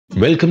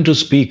Welcome to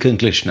Speak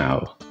English Now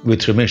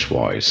with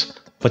Rameshvoice.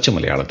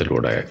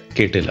 പച്ചമലയാളത്തിലൂടെ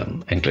കേട്ടില്ലെന്ന്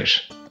English.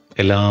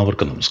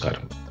 എല്ലാവർക്കും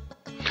നമസ്കാരം.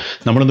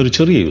 നമ്മളിന്നൊരു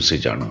ചെറിയ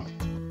യൂസേജാണ്.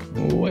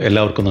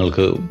 എല്ലാവർക്കും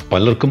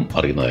പലർക്കും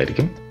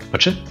അറിയുന്നതായിരിക്കും.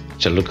 പക്ഷെ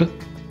ചിലർക്ക്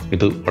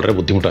ഇത് വളരെ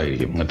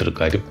ബുദ്ധിമുട്ടായിരിക്കും അങ്ങനത്തെ ഒരു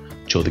കാര്യം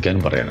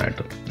ചോദിക്കാനും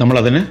പറയാനായിട്ട്.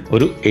 നമ്മളതിനെ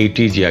ഒരു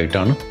ATG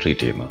ആയിട്ടാണ്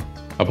ട്രീറ്റ് ചെയ്യുന്നത്.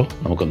 അപ്പോൾ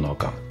നമുക്കൊന്ന്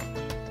നോക്കാം.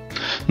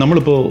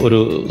 നമ്മളിപ്പോൾ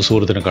ഒരു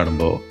സുഹൃത്തിനെ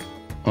കാണുമ്പോൾ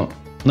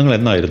നിങ്ങൾ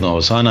എന്നായിരുന്നു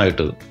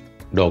അവസാനമായിട്ട്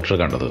ഡോക്ടറെ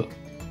കണ്ടത്?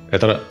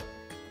 എത്ര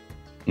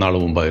നാൾ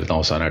മുമ്പായിരുന്നു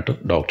അവസാനമായിട്ട്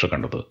ഡോക്ടറെ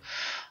കണ്ടത്?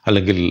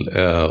 അല്ലെങ്കിൽ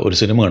ഒരു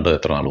സിനിമ കണ്ടത്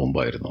എത്ര നാൾ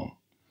മുമ്പായിരുന്നു?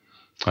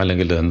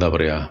 അല്ലെങ്കിൽ എന്താ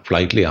പറയുക,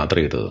 ഫ്ലൈറ്റിൽ യാത്ര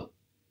ചെയ്തത്,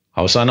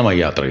 അവസാനമായി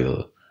യാത്ര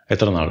ചെയ്തത്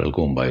എത്ര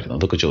നാളുകൾക്ക് മുമ്പായിരുന്നു?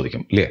 അതൊക്കെ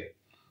ചോദിക്കും ഇല്ലേ?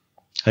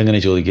 അതെങ്ങനെ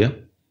ചോദിക്കുക?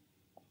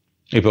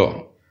 ഇപ്പോൾ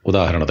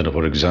ഉദാഹരണത്തിന്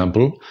ഫോർ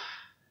എക്സാമ്പിൾ,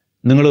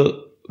 നിങ്ങൾ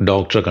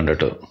ഡോക്ടറെ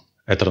കണ്ടിട്ട്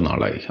എത്ര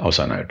നാളായി?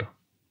 അവസാനമായിട്ട്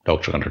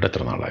ഡോക്ടറെ കണ്ടിട്ട്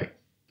എത്ര നാളായി?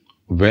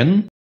 When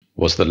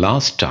was the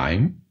last time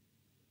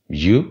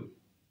you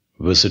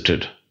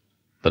visited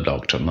the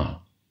doctor എന്നാണ്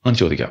ഞാൻ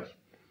ചോദിക്കാം.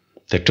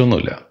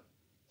 തെറ്റൊന്നുമില്ല.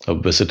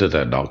 Visited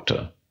A doctor.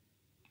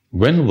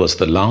 When was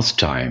the last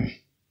time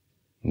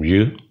you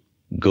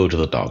go to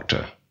the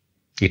doctor?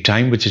 ഈ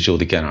ടൈം വെച്ച്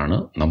ചോദിക്കാനാണ്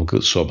നമുക്ക്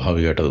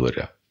സ്വാഭാവികമായിട്ട് അത്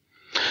വരിക.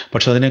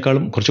 പക്ഷെ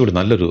അതിനേക്കാളും കുറച്ചുകൂടി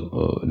നല്ലൊരു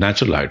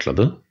നാച്ചുറൽ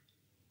ആയിട്ടുള്ളത്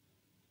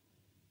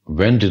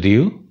when did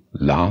you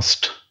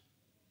last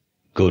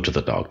go to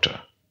the doctor?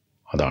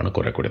 അതാണ്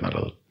കുറെ കൂടി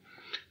നല്ലത്.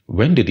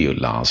 When did you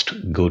last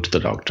go to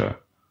the doctor?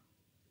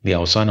 നീ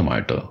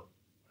അവസാനമായിട്ട്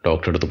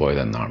ഡോക്ടറെ അടുത്ത്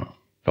പോയത് എന്നാണ്?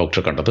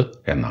 ഡോക്ടറെ കണ്ടത്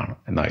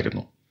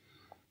എന്നായിരുന്നു.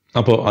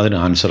 അപ്പോൾ അതിന്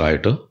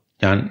ആൻസറായിട്ട്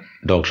ഞാൻ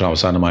ഡോക്ടറെ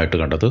അവസാനമായിട്ട്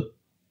കണ്ടത്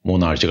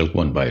 3 ആഴ്ചകൾക്ക്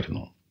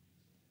മുൻപായിരുന്നു.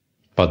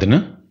 അപ്പം അതിന്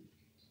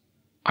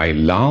I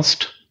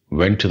last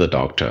when to the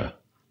doctor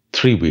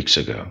 3 weeks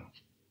ago.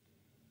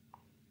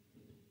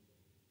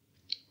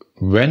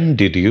 When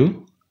did you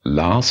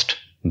last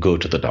go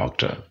to the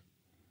doctor?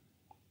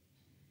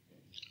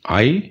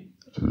 I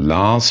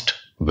last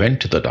went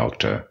to the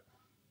doctor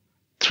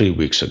 3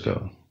 weeks ago.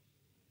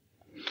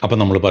 അപ്പം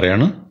നമ്മൾ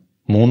പറയാണ്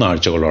 3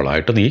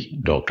 ആഴ്ചകളോളായിട്ട് നീ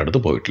ഡോക്ടറെ അടുത്ത്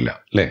പോയിട്ടില്ല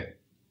അല്ലേ?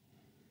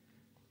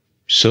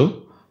 So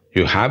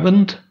you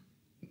haven't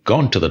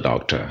gone to the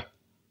doctor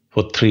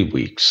for 3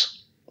 weeks.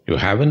 You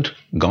haven't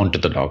gone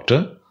to the doctor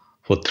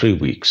for 3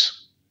 weeks.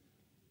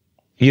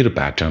 ഈ ഒരു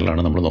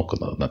പാറ്റേണിലാണ് നമ്മൾ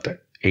നോക്കുന്നത് ഇന്നത്തെ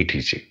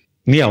ATG.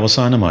 നീ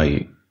അവസാനമായി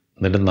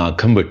നിന്റെ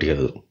നഖം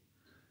വെട്ടിയത്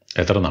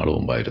എത്ര നാൾ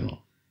മുമ്പായിരുന്നു?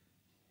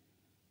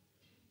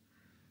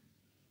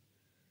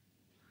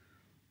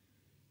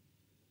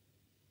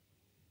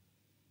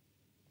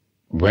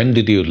 When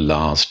did you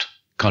last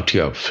cut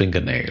your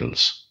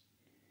fingernails?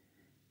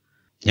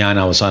 ഞാൻ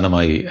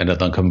അവസാനമായി എൻ്റെ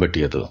നഖം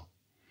വെട്ടിയത്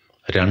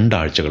 2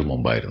 ആഴ്ചകൾ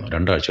മുമ്പായിരുന്നു.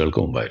 2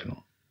 ആഴ്ചകൾക്ക് മുമ്പായിരുന്നു.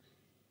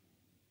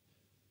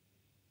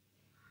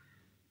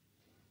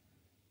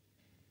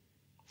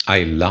 I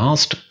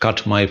last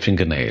cut my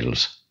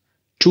fingernails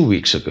 2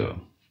 weeks ago.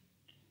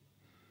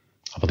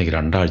 അപ്പോൾ നീ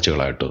 2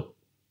 ആഴ്ചകളായിട്ട്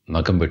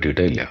നഖം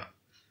വെട്ടിയിട്ടേ ഇല്ല.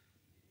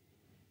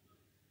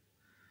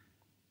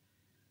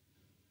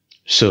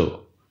 So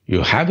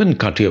you haven't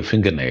cut your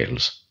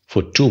fingernails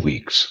for 2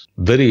 weeks.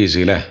 Very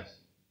easy അല്ലേ?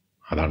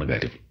 അതാണ്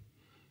കാര്യം.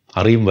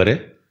 അറിയും വരെ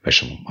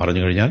വിഷമം,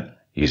 അറിഞ്ഞു കഴിഞ്ഞാൽ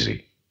ഈസി.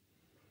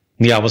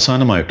 നീ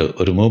അവസാനമായിട്ട്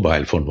ഒരു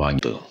മൊബൈൽ ഫോൺ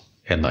വാങ്ങിയത്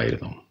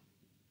എന്നായിരുന്നു?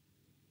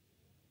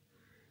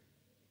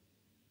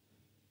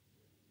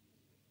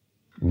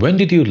 When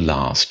did you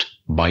last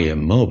buy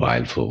a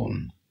mobile phone?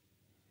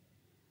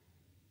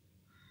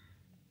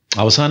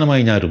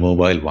 അവസാനമായി ഞാൻ ഒരു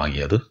മൊബൈൽ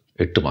വാങ്ങിയത്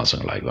 8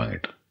 മാസങ്ങളായി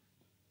വാങ്ങിയിട്ട്.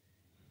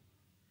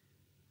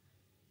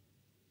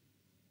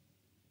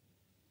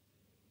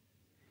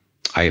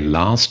 I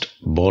last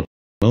bought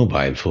a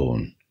mobile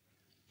phone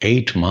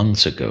 8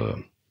 months ago.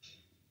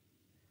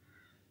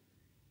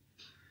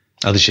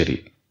 അത് ശരി.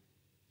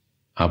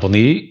 അപ്പോൾ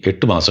നീ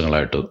 8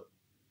 മാസങ്ങളായിട്ട്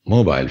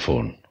മൊബൈൽ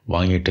ഫോൺ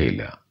വാങ്ങിയിട്ടേ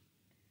ഇല്ല.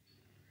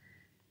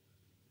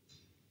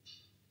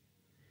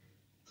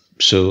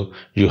 So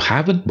you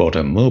haven't bought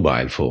a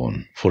mobile phone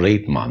for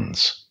 8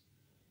 months.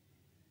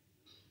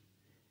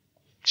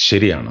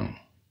 ശരിയാണ്.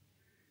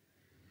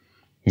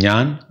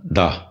 ഞാൻ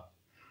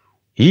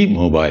ഈ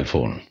മൊബൈൽ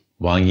ഫോൺ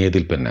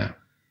വാങ്ങിയതിൽ പിന്നെ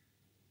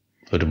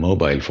ഒരു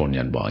മൊബൈൽ ഫോൺ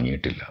ഞാൻ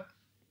വാങ്ങിയിട്ടില്ല.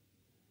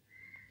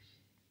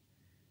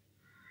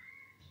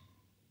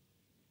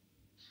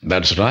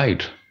 That's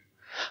right.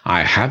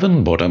 I haven't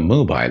bought a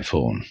mobile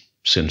phone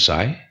since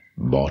I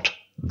bought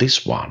this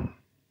one.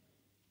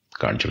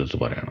 കാണിച്ചെടുത്ത്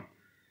പറയണം.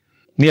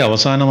 നീ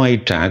അവസാനമായി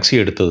ടാക്സി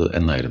എടുത്തത്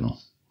എന്നായിരുന്നു?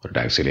 ഒരു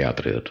ടാക്സിയിൽ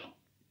യാത്ര ചെയ്തിട്ട്.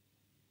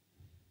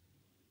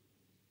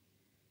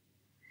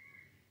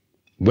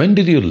 When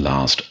did you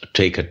last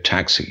take a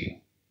taxi?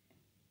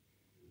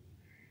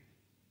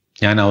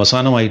 ഞാൻ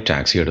അവസാനമായി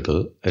ടാക്സി എടുത്തത്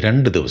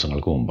 2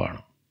 ദിവസങ്ങൾക്ക് മുമ്പാണ്.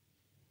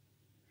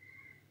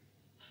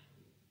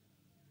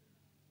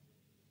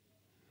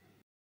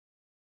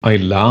 I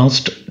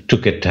last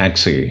took a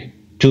taxi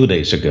 2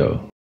 days ago.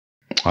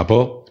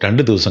 അപ്പോൾ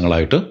 2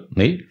 ദിവസങ്ങളായിട്ട്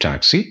നീ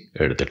ടാക്സി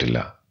എടുത്തിട്ടില്ല.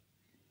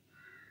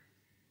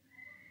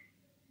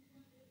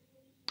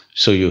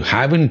 So you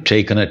haven't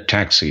taken a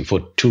taxi for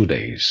 2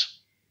 days.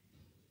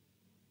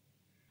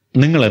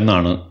 നിങ്ങൾ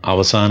എന്നാണ്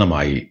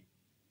അവസാനമായി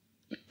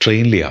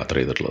ട്രെയിനിൽ യാത്ര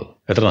ചെയ്തിട്ടുള്ളത്?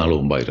 എത്ര നാൾ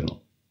മുമ്പായിരുന്നു?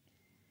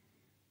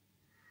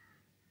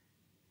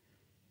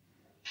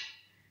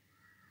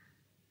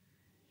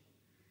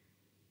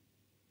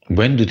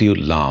 When did you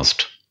last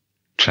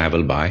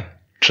travel by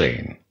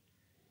train?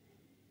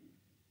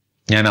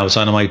 ഞാൻ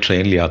അവസാനമായി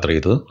ട്രെയിനിൽ യാത്ര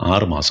ചെയ്തത്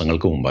 6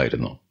 മാസങ്ങൾക്ക്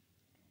മുമ്പായിരുന്നു.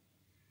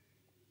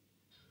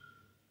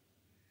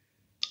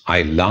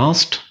 I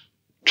last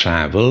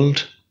traveled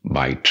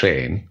by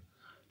train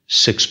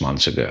 6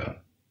 months ago.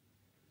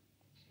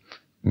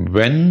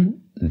 When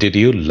did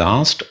you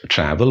last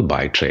travel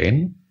by train?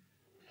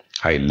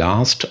 I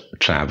last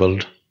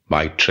traveled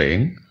by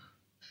train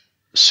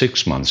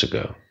 6 months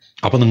ago.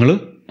 അപ്പോൾ നിങ്ങൾ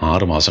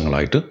 6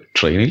 മാസങ്ങളായിട്ട്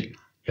ട്രെയിനിൽ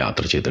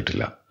യാത്ര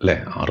ചെയ്തിട്ടില്ല അല്ലേ?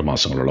 6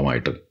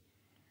 മാസങ്ങളോളമായിട്ട്.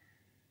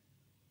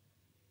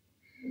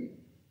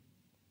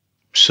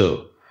 So,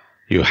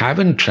 you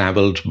haven't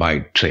traveled by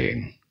train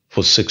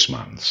for 6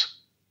 months.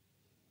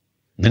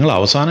 നിങ്ങൾ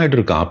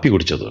അവസാനമായിട്ടൊരു കാപ്പി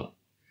കുടിച്ചത്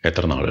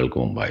എത്ര നാളുകൾക്ക്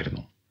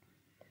മുമ്പായിരുന്നു?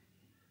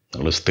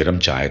 നിങ്ങൾ സ്ഥിരം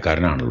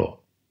ചായക്കാരനാണല്ലോ.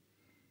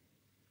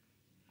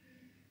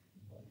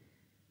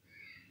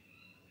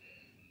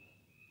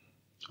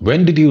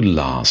 When did you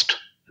last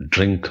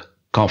drink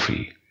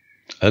coffee?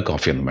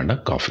 Coffee ഒന്നും വേണ്ട,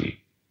 കോഫി.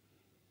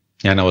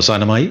 ഞാൻ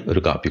അവസാനമായി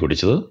ഒരു കാപ്പി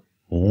കുടിച്ചത്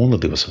 3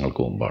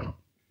 ദിവസങ്ങൾക്ക് മുമ്പാണ്.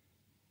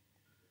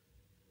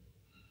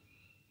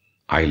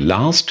 I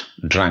last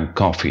drank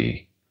coffee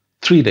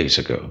 3 days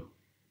ago.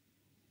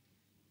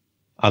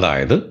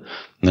 അതായത്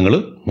നിങ്ങൾ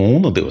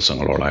 3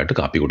 ദിവസങ്ങളോളായിട്ട്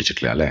കാപ്പി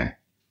കുടിച്ചിട്ടില്ല അല്ലേ?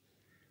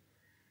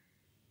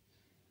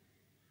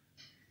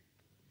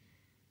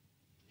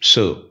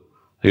 So,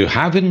 you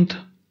haven't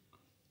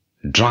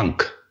drunk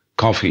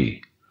coffee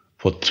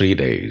for 3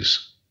 days.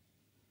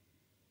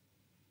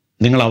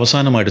 നിങ്ങൾ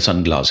അവസാനമായിട്ട്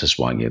സൺഗ്ലാസസ്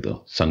വാങ്ങിയത്,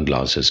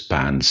 സൺഗ്ലാസസ്,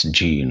 പാൻസ്,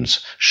 ജീൻസ്,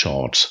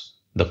 ഷോർട്ട്സ്,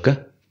 ഇതൊക്കെ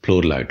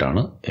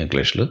പ്ലൂറലായിട്ടാണ്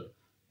ഇംഗ്ലീഷിൽ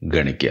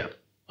ഗണിക്കുക.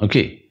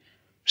 ഓക്കെ,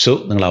 സോ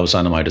നിങ്ങൾ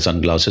അവസാനമായിട്ട്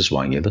സൺഗ്ലാസസ്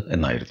വാങ്ങിയത്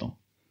എന്നായിരുന്നു.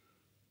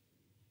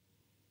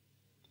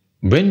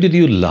 When did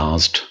you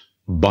last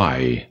buy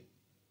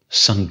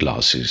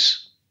sunglasses?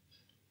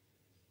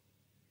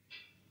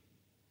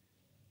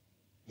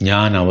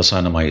 ഞാൻ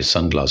അവസാനമായി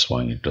സൺഗ്ലാസ്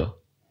വാങ്ങിയിട്ട്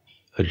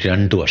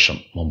 2 വർഷം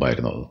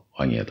മുമ്പായിരുന്നു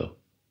വാങ്ങിയത്.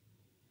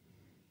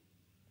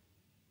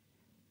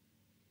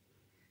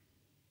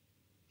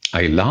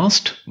 I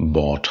last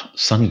bought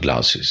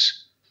sunglasses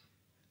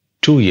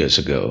 2 years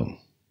ago.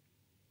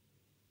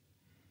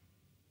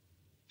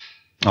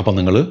 അപ്പം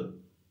നിങ്ങൾ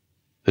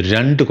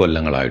 2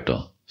 കൊല്ലങ്ങളായിട്ട്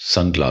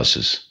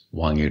സൺഗ്ലാസസ്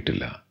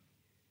വാങ്ങിയിട്ടില്ല.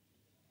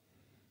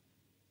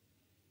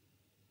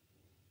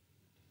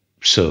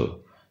 So,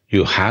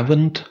 you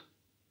haven't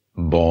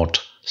bought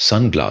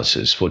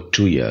sunglasses for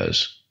 2 years.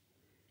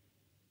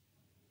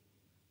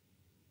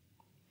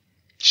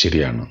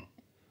 ശരിയാണ്.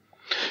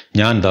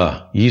 ഞാൻ ദാ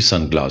ഈ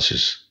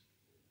സൺഗ്ലാസസ്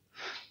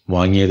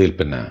വാങ്ങിയതിൽ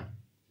പിന്നെ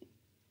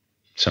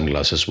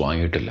സൺഗ്ലാസസ്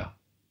വാങ്ങിയിട്ടില്ല.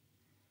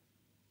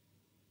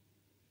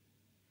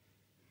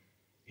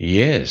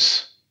 Yes,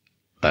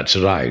 that's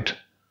right.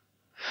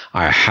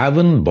 I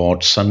haven't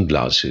bought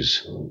sunglasses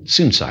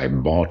since I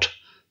bought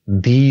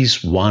these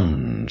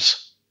ones.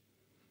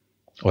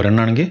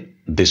 ഒരെണ്ണാണെങ്കിൽ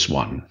this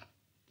one.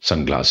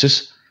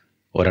 Sunglasses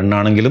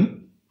ഒരെണ്ണാണെങ്കിലും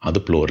അത്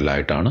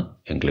പ്ലൂറലായിട്ടാണ്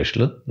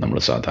ഇംഗ്ലീഷിൽ നമ്മൾ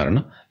സാധാരണ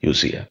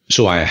യൂസ് ചെയ്യുക.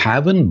 So I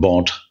haven't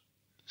bought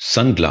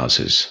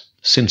sunglasses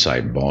since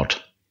I bought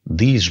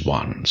these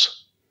ones.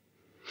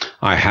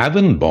 I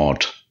haven't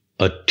bought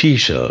a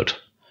t-shirt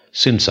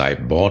since I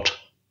bought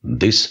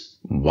this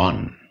one.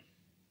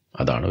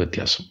 അതാണ്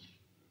വ്യത്യാസം.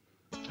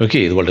 Okay,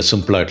 ഇത് വളരെ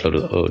സിമ്പിളായിട്ടുള്ള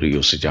ഒരു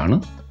യൂസേജാണ്,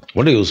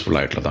 വളരെ യൂസ്ഫുൾ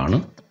ആയിട്ടുള്ളതാണ്.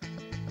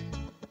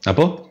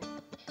 അപ്പോൾ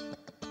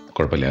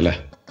കുഴപ്പമില്ല അല്ലേ?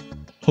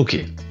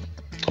 ഓക്കെ,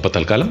 അപ്പോൾ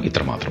തൽക്കാലം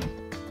ഇത്രമാത്രം.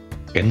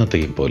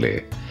 എന്നത്തെയും പോലെ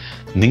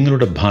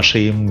നിങ്ങളുടെ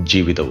ഭാഷയും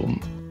ജീവിതവും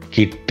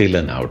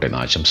കിട്ടില്ലെന്നാവട്ടെ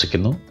എന്ന്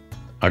ആശംസിക്കുന്നു.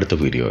 അടുത്ത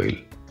വീഡിയോയിൽ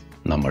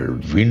നമ്മൾ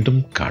വീണ്ടും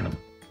കാണും.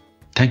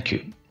 Thank you.